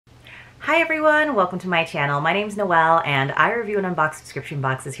Hi everyone, welcome to my channel. My name's Noelle and I review and unbox subscription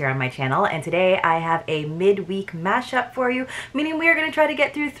boxes here on my channel, and today I have a midweek mashup for you, meaning we are going to try to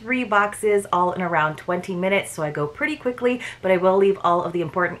get through 3 boxes all in around 20 minutes, so I go pretty quickly, but I will leave all of the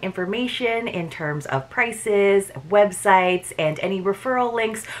important information in terms of prices, websites, and any referral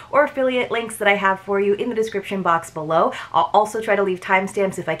links or affiliate links that I have for you in the description box below. I'll also try to leave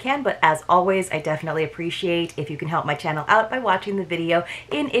timestamps if I can, but as always, I definitely appreciate if you can help my channel out by watching the video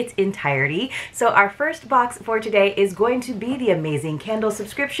in its entirety. So our first box for today is going to be the amazing candle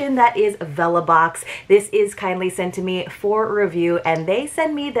subscription that is Vellabox. This is kindly sent to me for review, and they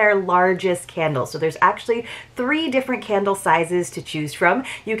send me their largest candle. So there's actually 3 different candle sizes to choose from.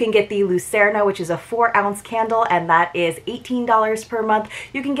 You can get the Lucerna, which is a 4-ounce candle, and that is $18 per month.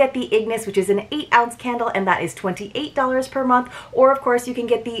 You can get the Ignis, which is an 8-ounce candle, and that is $28 per month. Or of course you can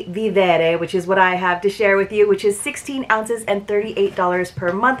get the Vivere, which is what I have to share with you, which is 16 ounces and $38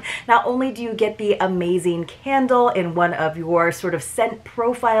 per month. Not only do you get the amazing candle in one of your sort of scent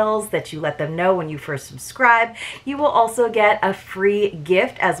profiles that you let them know when you first subscribe, you will also get a free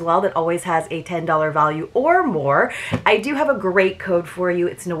gift as well that always has a $10 value or more. I do have a great code for you.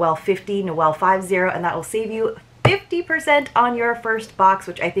 It's Noelle50, Noelle50, and that will save you 50% on your first box,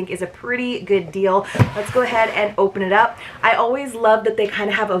 which I think is a pretty good deal. Let's go ahead and open it up. I always love that they kind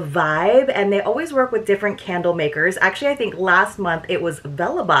of have a vibe, and they always work with different candle makers. Actually, I think last month it was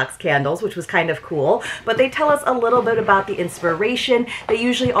Vellabox candles, which was kind of cool, but they tell us a little bit about the inspiration. They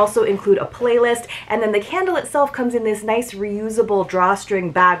usually also include a playlist, and then the candle itself comes in this nice reusable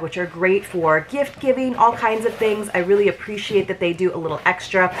drawstring bag, which are great for gift giving, all kinds of things. I really appreciate that they do a little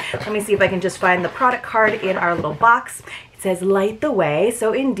extra. Let me see if I can just find the product card in our little box. It says light the way.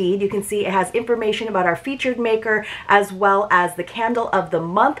 So indeed, you can see it has information about our featured maker as well as the candle of the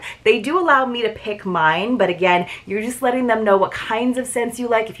month. They do allow me to pick mine, but again, you're just letting them know what kinds of scents you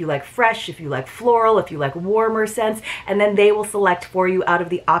like, if you like fresh, if you like floral, if you like warmer scents, and then they will select for you out of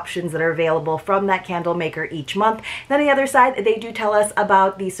the options that are available from that candle maker each month. Then on the other side, they do tell us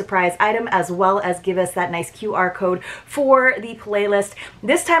about the surprise item as well as give us that nice QR code for the playlist.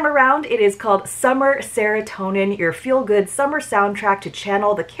 This time around, it is called Summer Serotonin, your feel-good summer soundtrack to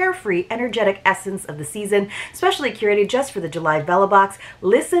channel the carefree, energetic essence of the season, specially curated just for the July Vellabox.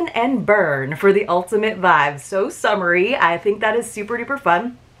 Listen and burn for the ultimate vibe. So summery. I think that is super duper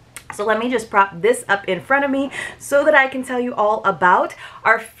fun. So let me just prop this up in front of me so that I can tell you all about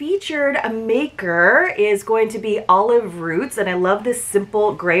our featured maker. Is going to be Olive Roots, and I love this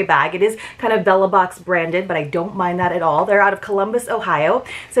simple gray bag. It is kind of Vellabox branded, but I don't mind that at all. They're out of Columbus, Ohio.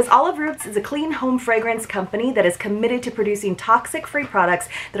 It says Olive Roots is a clean home fragrance company that is committed to producing toxic-free products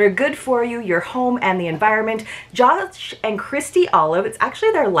that are good for you, your home, and the environment. Josh and Christy Olive, it's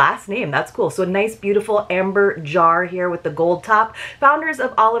actually their last name. That's cool. So a nice, beautiful amber jar here with the gold top. Founders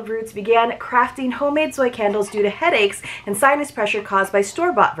of Olive Roots began crafting homemade soy candles due to headaches and sinus pressure caused by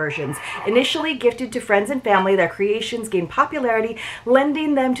store-bought versions. Initially gifted to friends and family, their creations gained popularity,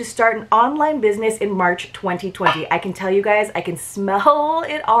 lending them to start an online business in March 2020. I can tell you guys, I can smell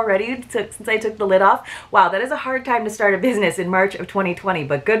it already since I took the lid off. Wow, that is a hard time to start a business in March of 2020,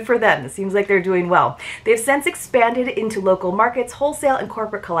 but good for them. It seems like they're doing well. They've since expanded into local markets, wholesale, and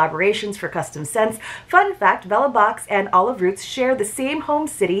corporate collaborations for custom scents. Fun fact, Vellabox and Olive Roots share the same home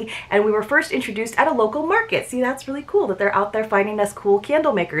city, and we were first introduced at a local market. See, that's really cool that they're out there finding us cool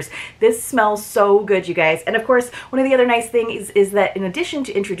candle makers. This smells so good, you guys. And of course, one of the other nice things is that in addition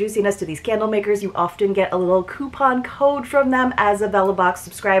to introducing us to these candle makers, you often get a little coupon code from them as a Vellabox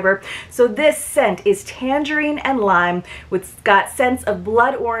subscriber. So this scent is tangerine and lime, with got scents of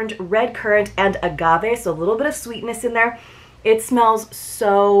blood orange, red currant, and agave, so a little bit of sweetness in there. It smells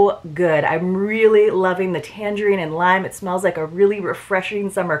so good. I'm really loving the tangerine and lime. It smells like a really refreshing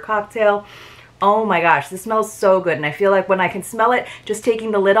summer cocktail. Oh my gosh, this smells so good, and I feel like when I can smell it, just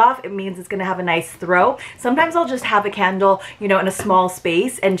taking the lid off, it means it's gonna have a nice throw. Sometimes I'll just have a candle, you know, in a small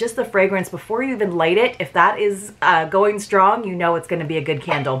space, and just the fragrance before you even light it, if that is going strong, you know it's gonna be a good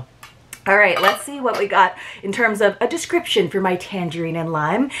candle. All right, let's see what we got in terms of a description for my tangerine and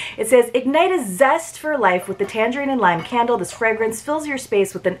lime. It says, ignite a zest for life with the tangerine and lime candle. This fragrance fills your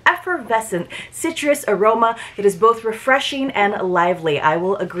space with an effervescent citrus aroma. It is both refreshing and lively. I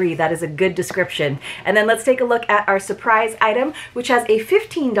will agree, that is a good description. And then let's take a look at our surprise item, which has a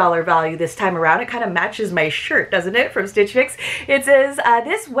 $15 value this time around. It kind of matches my shirt, doesn't it, from Stitch Fix? It says,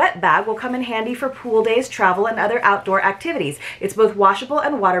 this wet bag will come in handy for pool days, travel, and other outdoor activities. It's both washable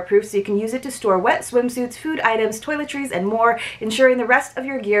and waterproof, so you can use it to store wet swimsuits, food items, toiletries, and more, ensuring the rest of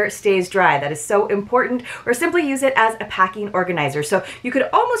your gear stays dry. That is so important. Or simply use it as a packing organizer. So you could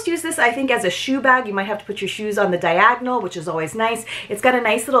almost use this, I think, as a shoe bag. You might have to put your shoes on the diagonal, which is always nice. It's got a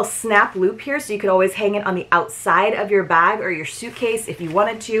nice little snap loop here, so you could always hang it on the outside of your bag or your suitcase if you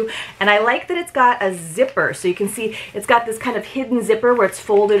wanted to. And I like that it's got a zipper, so you can see it's got this kind of hidden zipper where it's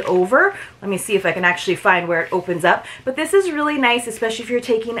folded over. Let me see if I can actually find where it opens up. But this is really nice, especially if you're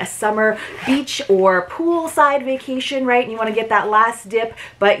taking a summer beach or poolside vacation, right? And you want to get that last dip,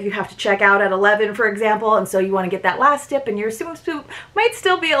 but you have to check out at 11, for example, and so you want to get that last dip, and your swimsuit might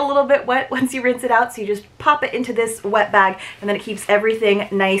still be a little bit wet once you rinse it out, so you just pop it into this wet bag, and then it keeps everything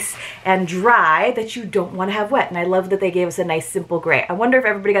nice and dry that you don't want to have wet. And I love that they gave us a nice simple gray. I wonder if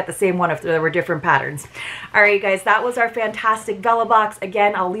everybody got the same one, if there were different patterns. All right, guys, that was our fantastic Vellabox.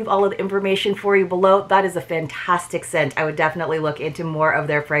 Again, I'll leave all of the information for you below. That is a fantastic scent. I would definitely look into more of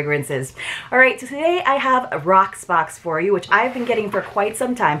their fragrances. All right, so today I have a Rocksbox for you, which I've been getting for quite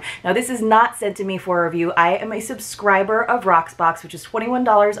some time. Now, this is not sent to me for a review. I am a subscriber of Rocksbox, which is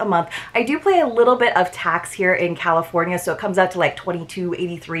 $21 a month. I do pay a little bit of tax here in California, so it comes out to like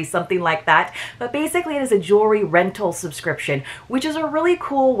 $22.83, something like that. But basically, it is a jewelry rental subscription, which is a really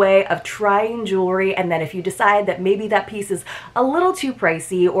cool way of trying jewelry. And then if you decide that maybe that piece is a little too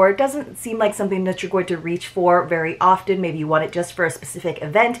pricey, or it doesn't seem like something that you're going to reach for very often, maybe you want it just for a specific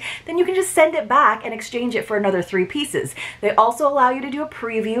event, then you can just send it back and exchange it for another 3 pieces. They also allow you to do a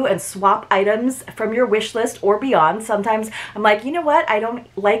preview and swap items from your wish list or beyond. Sometimes I'm like, you know what, I don't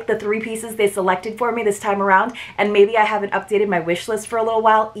like the 3 pieces they selected for me this time around, and maybe I haven't updated my wish list for a little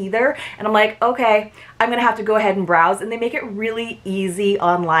while either, and I'm like, okay, I'm gonna have to go ahead and browse, and they make it really easy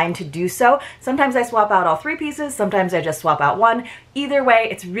online to do so. Sometimes I swap out all 3 pieces, sometimes I just swap out 1. Either way,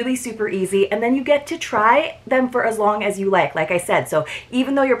 it's really super easy, and then you get to try them for as long as you like I said. So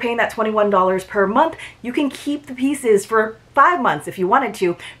even though you're paying that $21 per month, you can keep the pieces for 5 months if you wanted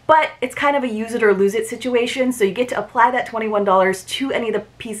to, but it's kind of a use it or lose it situation, so you get to apply that $21 to any of the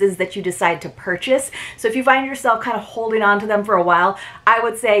pieces that you decide to purchase. So if you find yourself kind of holding on to them for a while, I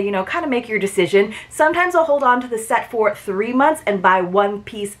would say, you know, kind of make your decision. Sometimes I'll hold on to the set for 3 months and buy 1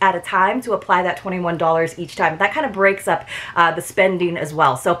 piece at a time to apply that $21 each time. That kind of breaks up the spending as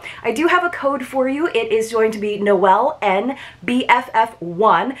well. So I do have a code for you. It is going to be Noel N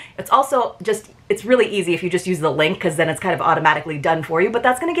BFF1. It's also just, it's really easy if you just use the link, because then it's kind of automatically done for you, but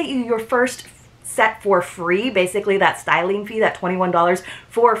that's going to get you your first set for free, basically that styling fee, that $21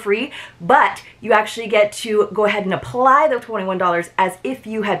 for free, but you actually get to go ahead and apply the $21 as if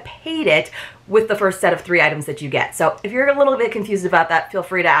you had paid it with the first set of 3 items that you get. So if you're a little bit confused about that, feel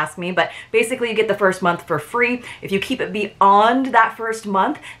free to ask me, but basically you get the first month for free. If you keep it beyond that first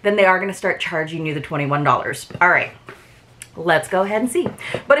month, then they are going to start charging you the $21. All right. Let's go ahead and see.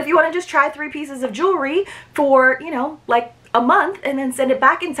 But if you want to just try 3 pieces of jewelry for, you know, like a month and then send it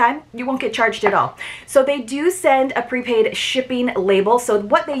back in time, you won't get charged at all. So they do send a prepaid shipping label. So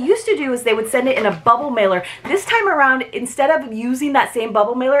what they used to do is they would send it in a bubble mailer. This time around, instead of using that same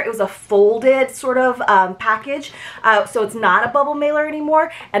bubble mailer, it was a folded sort of package. So it's not a bubble mailer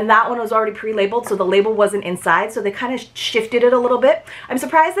anymore. And that one was already pre-labeled, so the label wasn't inside. So they kind of shifted it a little bit. I'm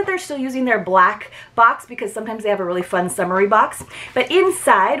surprised that they're still using their black box, because sometimes they have a really fun summary box. But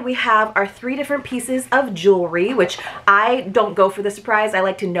inside we have our 3 different pieces of jewelry, which I don't go for the surprise. I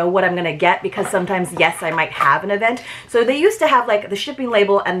like to know what I'm gonna get, because sometimes, yes, I might have an event. So they used to have like the shipping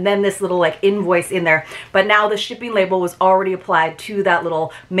label and then this little like invoice in there, but now the shipping label was already applied to that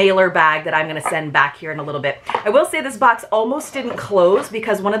little mailer bag that I'm gonna send back here in a little bit. I will say this box almost didn't close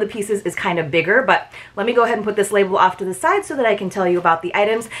because one of the pieces is kind of bigger, but let me go ahead and put this label off to the side so that I can tell you about the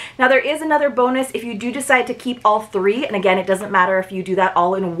items. Now there is another bonus if you do decide to keep all 3, and again, it doesn't matter if you do that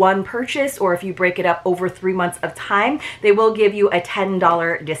all in one purchase or if you break it up over 3 months of time, they will give you a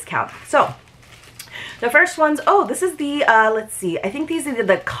 $10 discount. So the first ones, oh, this is the, let's see, I think these are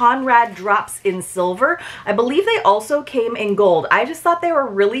the Conrad drops in silver. I believe they also came in gold. I just thought they were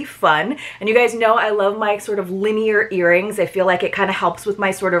really fun. And you guys know I love my sort of linear earrings. I feel like it kind of helps with my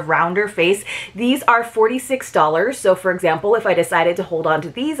sort of rounder face. These are $46. So for example, if I decided to hold on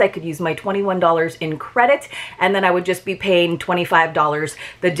to these, I could use my $21 in credit, and then I would just be paying $25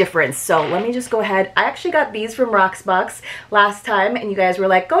 the difference. So let me just go ahead. I actually got these from Rocksbox last time, and you guys were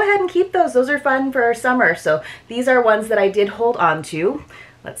like, go ahead and keep those. Those are fun for our summer. So these are ones that I did hold on to.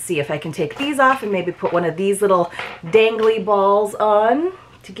 Let's see if I can take these off and maybe put one of these little dangly balls on.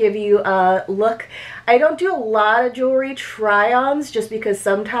 to give you a look. I don't do a lot of jewelry try-ons just because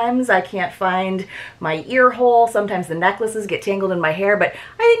sometimes I can't find my ear hole. Sometimes the necklaces get tangled in my hair, but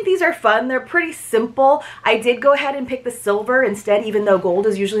I think these are fun. They're pretty simple. I did go ahead and pick the silver instead, even though gold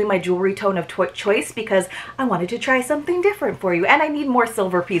is usually my jewelry tone of choice, because I wanted to try something different for you, and I need more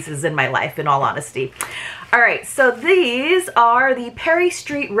silver pieces in my life, in all honesty. All right, so these are the Perry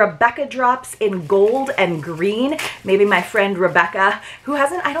Street Rebecca drops in gold and green. Maybe my friend Rebecca, who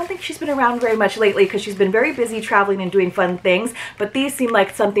I don't think she's been around very much lately because she's been very busy traveling and doing fun things, but these seem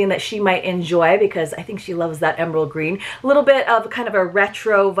like something that she might enjoy because I think she loves that emerald green. A little bit of kind of a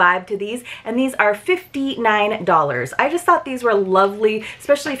retro vibe to these, and these are $59. I just thought these were lovely,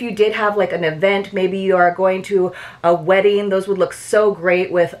 especially if you did have like an event, maybe you are going to a wedding. Those would look so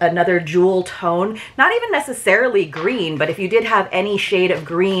great with another jewel tone. Not even necessarily green, but if you did have any shade of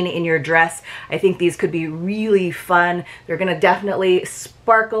green in your dress, I think these could be really fun. They're gonna definitely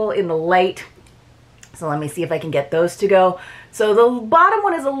sparkle in the light. So let me see if I can get those to go. So the bottom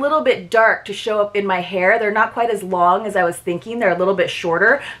one is a little bit dark to show up in my hair. They're not quite as long as I was thinking. They're a little bit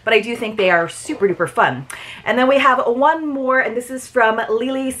shorter, but I do think they are super duper fun. And then we have one more, and this is from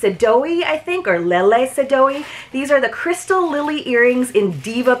Lily Sadoe, I think, or Lele Sadoe. These are the Crystal Lily earrings in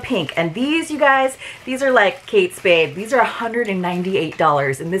Diva Pink. And these, you guys, these are like Kate Spade. These are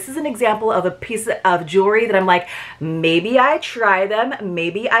 $198. And this is an example of a piece of jewelry that I'm like, maybe I try them,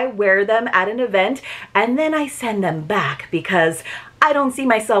 maybe I wear them at an event, and then I send them back because I don't see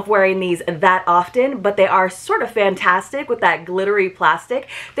myself wearing these that often, but they are sort of fantastic with that glittery plastic.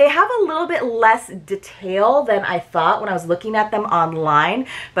 They have a little bit less detail than I thought when I was looking at them online,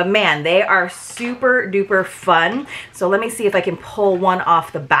 but man, they are super duper fun. So let me see if I can pull one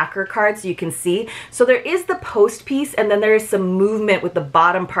off the backer card so you can see. So there is the post piece, and then there is some movement with the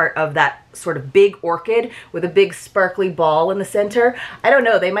bottom part of that sort of big orchid with a big sparkly ball in the center. I don't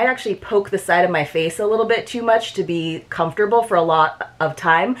know, they might actually poke the side of my face a little bit too much to be comfortable for a lot of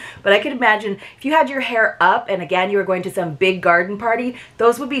time, but I could imagine if you had your hair up and again you were going to some big garden party,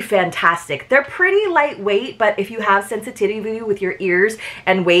 those would be fantastic. They're pretty lightweight, but if you have sensitivity with your ears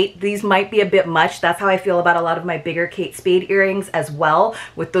and weight, these might be a bit much. That's how I feel about a lot of my bigger Kate Spade earrings as well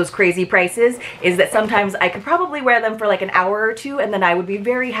with those crazy prices, is that sometimes I could probably wear them for like an hour or two and then I would be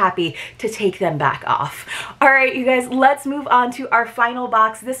very happy to take them back off. All right, you guys, let's move on to our final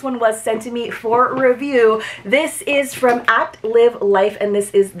box. This one was sent to me for review. This is from Actlive Life, and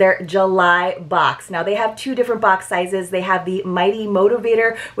this is their July box. Now, they have two different box sizes. They have the Mighty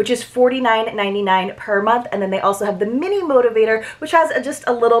Motivator, which is $49.99 per month, and then they also have the Mini Motivator, which has just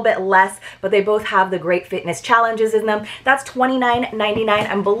a little bit less, but they both have the great fitness challenges in them. That's $29.99.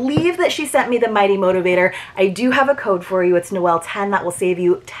 I believe that she sent me the Mighty Motivator. I do have a code for you. It's Noelle10. That will save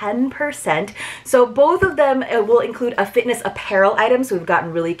you 10%. So both of them will include a fitness apparel item. So we've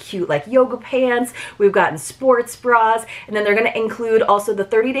gotten really cute like yoga pants, we've gotten sports bras, and then they're going to include also the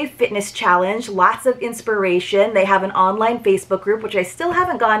 30-day fitness challenge, lots of inspiration. They have an online Facebook group, which I still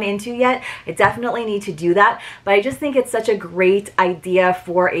haven't gone into yet. I definitely need to do that, but I just think it's such a great idea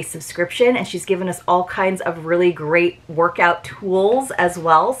for a subscription, and she's given us all kinds of really great workout tools as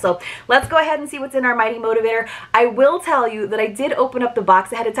well. So let's go ahead and see what's in our Mighty Motivator. I will tell you that I did open up the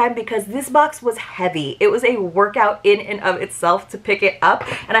box ahead of time because this box was heavy. It was a workout in and of itself to pick it up,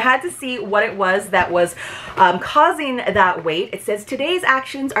 and I had to see what it was that was causing that weight. It says today's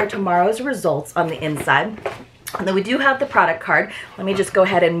actions are tomorrow's results on the inside. And then we do have the product card. Let me just go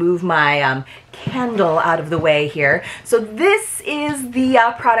ahead and move my candle out of the way here. So this is the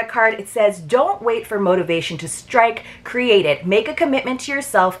product card. It says, don't wait for motivation to strike, create it. Make a commitment to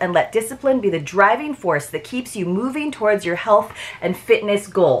yourself and let discipline be the driving force that keeps you moving towards your health and fitness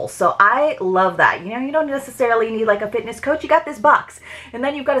goals. So I love that. You know, you don't necessarily need like a fitness coach. You got this box. And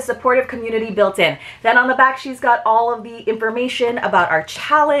then you've got a supportive community built in. Then on the back, she's got all of the information about our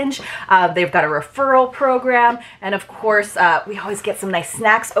challenge. They've got a referral program. And of course, we always get some nice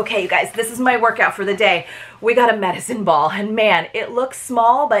snacks. Okay, you guys, this is my workout for the day. We got a medicine ball, and man, it looks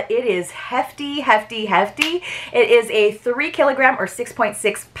small, but it is hefty, hefty, hefty. It is a 3 kilogram or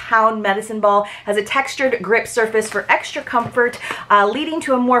 6.6 pound medicine ball, has a textured grip surface for extra comfort, leading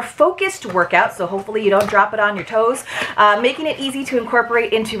to a more focused workout, so hopefully you don't drop it on your toes, making it easy to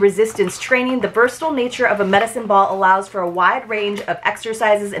incorporate into resistance training. The versatile nature of a medicine ball allows for a wide range of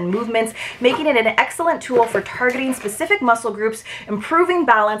exercises and movements, making it an excellent tool for targeting specific muscle groups, improving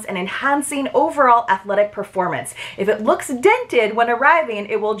balance, and enhancing overall athletic performance. If it looks dented when arriving,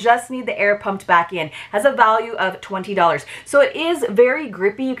 it will just need the air pumped back in. Has a value of $20. So it is very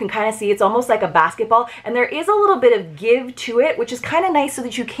grippy. You can kind of see it's almost like a basketball, and there is a little bit of give to it, which is kind of nice so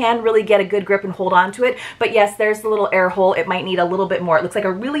that you can really get a good grip and hold on to it. But yes, there's the little air hole. It might need a little bit more. It looks like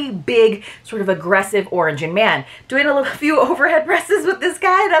a really big, sort of aggressive orange. And man, doing a few overhead presses with this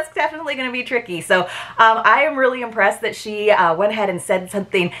guy, that's definitely going to be tricky. So I am really impressed that she went ahead and said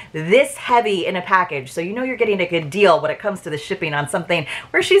something this heavy in a package. So you know you're getting a good deal when it comes to the shipping on something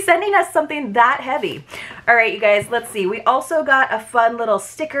where she's sending us something that heavy. All right, you guys, let's see. We also got a fun little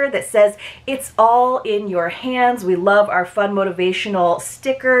sticker that says, "It's all in your hands." We love our fun motivational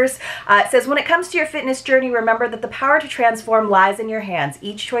stickers. It says, "When it comes to your fitness journey, remember that the power to transform lies in your hands.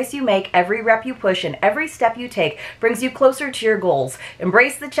 Each choice you make, every rep you push, and every step you take brings you closer to your goals.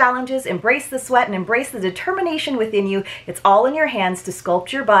 Embrace the challenges, embrace the sweat, and embrace the determination within you. It's all in your hands to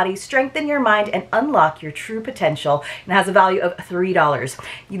sculpt your body, strengthen your mind, and unlock your true potential." And it has a value of $3.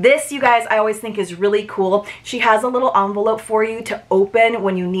 This, you guys, I always think is really cool. She has a little envelope for you to open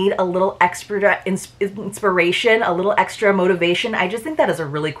when you need a little extra inspiration, a little extra motivation. I just think that is a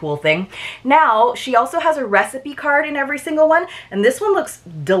really cool thing. Now, she also has a recipe card in every single one, and this one looks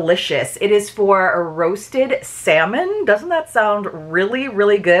delicious. It is for a roasted salmon. Doesn't that sound really,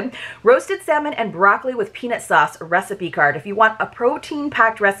 really good? Roasted salmon and broccoli with peanut sauce recipe card. If you want a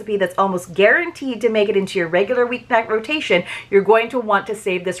protein-packed recipe that's almost guaranteed to make it into your regular weeknight rotation, you're going to want to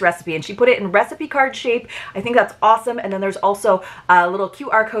save this recipe. And she put it in recipe card shape. I think that's awesome. And then there's also a little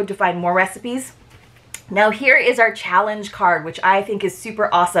QR code to find more recipes. Now here is our challenge card, which I think is super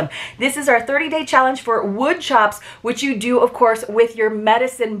awesome. This is our 30-day challenge for wood chops, which you do, of course, with your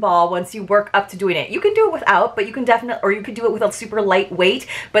medicine ball once you work up to doing it. You can do it without, but you can definitely, or you could do it with a super light weight,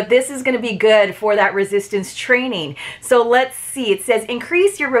 but this is going to be good for that resistance training. So let's see. It says,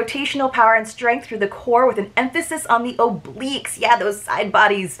 "Increase your rotational power and strength through the core with an emphasis on the obliques." Yeah, those side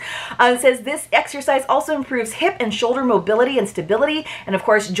bodies. It says, "This exercise also improves hip and shoulder mobility and stability." And of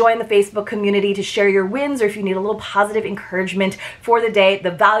course, join the Facebook community to share your wins, or if you need a little positive encouragement for the day. The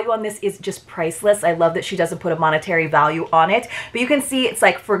value on this is just priceless. I love that she doesn't put a monetary value on it, but you can see it's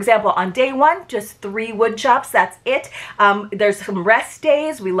like, for example, on day one, just 3 wood chops. That's it. There's some rest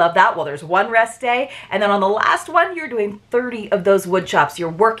days. We love that. Well, there's 1 rest day. And then on the last one, you're doing 30 of those wood chops. You're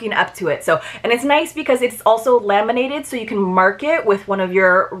working up to it. So, and it's nice because it's also laminated, so you can mark it with one of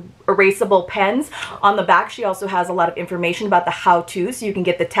your erasable pens. On the back, she also has a lot of information about the how-to, so you can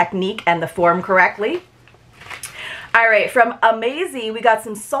get the technique and the form correctly. All right, from Amazy, we got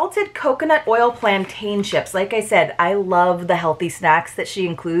some salted coconut oil plantain chips. Like I said, I love the healthy snacks that she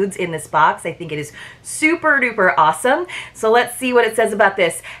includes in this box. I think it is super duper awesome. So let's see what it says about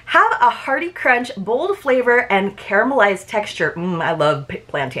this. "Have a hearty crunch, bold flavor, and caramelized texture." I love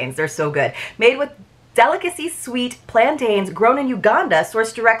plantains. They're so good. Made with delicacy sweet plantains grown in Uganda,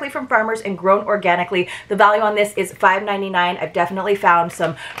 sourced directly from farmers and grown organically. The value on this is $5.99. I've definitely found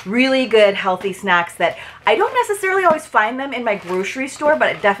some really good healthy snacks that I don't necessarily always find them in my grocery store,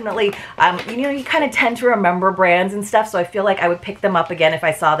 but it definitely, you know, you kind of tend to remember brands and stuff, so I feel like I would pick them up again if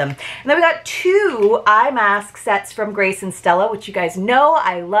I saw them. And then we got 2 eye mask sets from Grace and Stella, which you guys know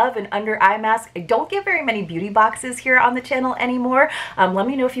I love an under eye mask. I don't get very many beauty boxes here on the channel anymore. Let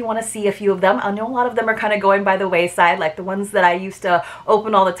me know if you want to see a few of them. I know a lot of them are kind of going by the wayside, like the ones that I used to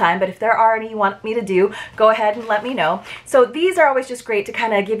open all the time, but if there are any you want me to do, go ahead and let me know. So these are always just great to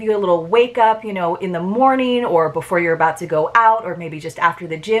kind of give you a little wake up, you know, in the morning or before you're about to go out, or maybe just after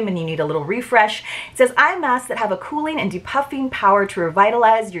the gym and you need a little refresh. It says, "Eye masks that have a cooling and depuffing power to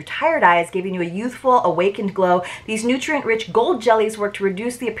revitalize your tired eyes, giving you a youthful, awakened glow. These nutrient-rich gold jellies work to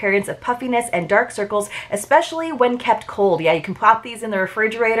reduce the appearance of puffiness and dark circles, especially when kept cold." Yeah, you can pop these in the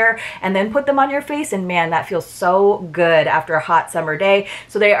refrigerator and then put them on your face, and man, that feels so good after a hot summer day.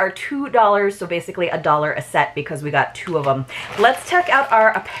 So they are $2, so basically $1 a set because we got 2 of them. Let's check out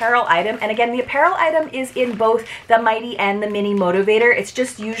our apparel item. And again, the apparel item is in both the Mighty and the Mini Motivator. It's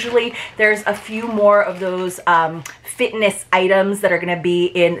just usually there's a few more of those fitness items that are going to be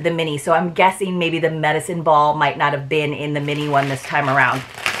in the Mini. So I'm guessing maybe the medicine ball might not have been in the Mini one this time around.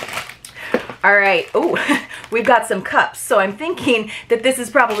 All right. Oh, we've got some cups. So I'm thinking that this is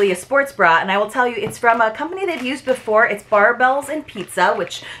probably a sports bra, and I will tell you it's from a company they've used before. It's Barbells and Pizza,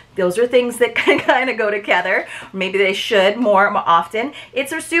 which those are things that kind of go together. Maybe they should more often.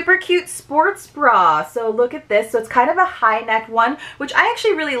 It's a super cute sports bra. So look at this. So it's kind of a high neck one, which I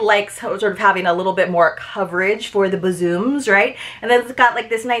actually really like, sort of having a little bit more coverage for the bazooms, right? And then it's got like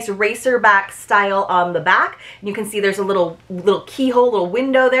this nice racer back style on the back. And you can see there's a little keyhole, little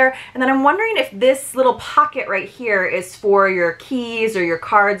window there. And then I'm wondering wondering if this little pocket right here is for your keys or your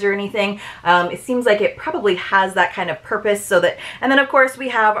cards or anything. It seems like it probably has that kind of purpose, so that, and then of course we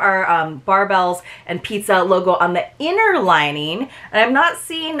have our barbells and pizza logo on the inner lining. And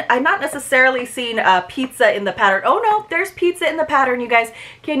I'm not necessarily seeing pizza in the pattern. Oh no, there's pizza in the pattern, you guys.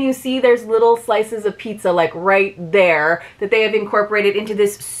 Can you see there's little slices of pizza like right there that they have incorporated into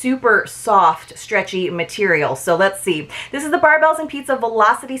this super soft, stretchy material. So let's see. This is the Barbells and Pizza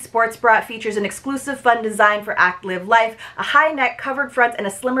Velocity Sports Bra. It features an exclusive fun design for Actlive Life, a high neck, covered front, and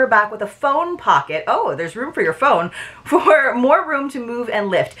a slimmer back with a phone pocket. Oh, there's room for your phone, for more room to move and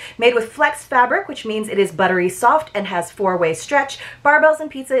lift. Made with flex fabric, which means it is buttery soft and has 4-way stretch. Barbells and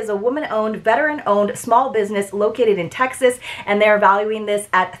Pizza is a woman-owned, veteran-owned small business located in Texas, and they're valuing this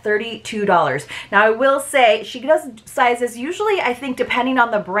at $32. Now I will say she does sizes usually, I think, depending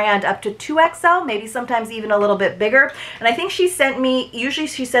on the brand, up to 2XL, maybe sometimes even a little bit bigger. And I think she sent me, usually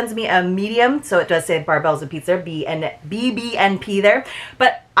she sends me a medium, so it does say Barbells and Pizza, BBNP there.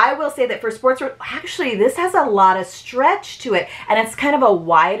 But I will say that for sportswear, actually this has a lot of stretch to it, and it's kind of a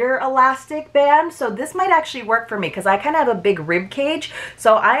wider elastic band, so this might actually work for me because I kind of have a big rib cage.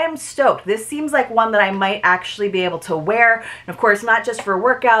 So I am stoked. This seems like one that I might actually be able to wear, and of course not just for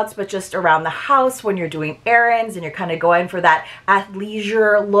workouts, but just around the house when you're doing errands and you're kind of going for that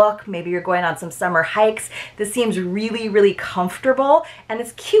athleisure look. Maybe you're going on some summer hikes. This seems really, really comfortable, and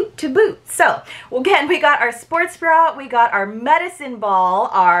it's cute to boot. So again, we got our sports bra, we got our medicine ball,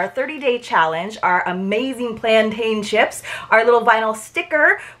 our 30-day challenge, our amazing plantain chips, our little vinyl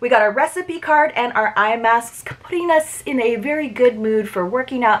sticker, we got our recipe card, and our eye masks, putting us in a very good mood for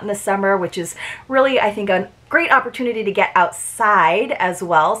working out in the summer, which is really, I think, a great opportunity to get outside as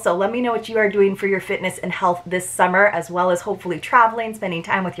well. So let me know what you are doing for your fitness and health this summer, as well as hopefully traveling, spending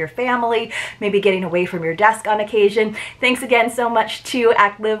time with your family, maybe getting away from your desk on occasion. Thanks again so much to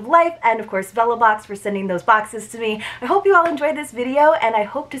Actlive Life and of course Vellabox for sending those boxes to me. I hope you all enjoyed this video, and I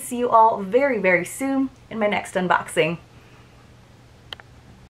hope to see you all very, very soon in my next unboxing.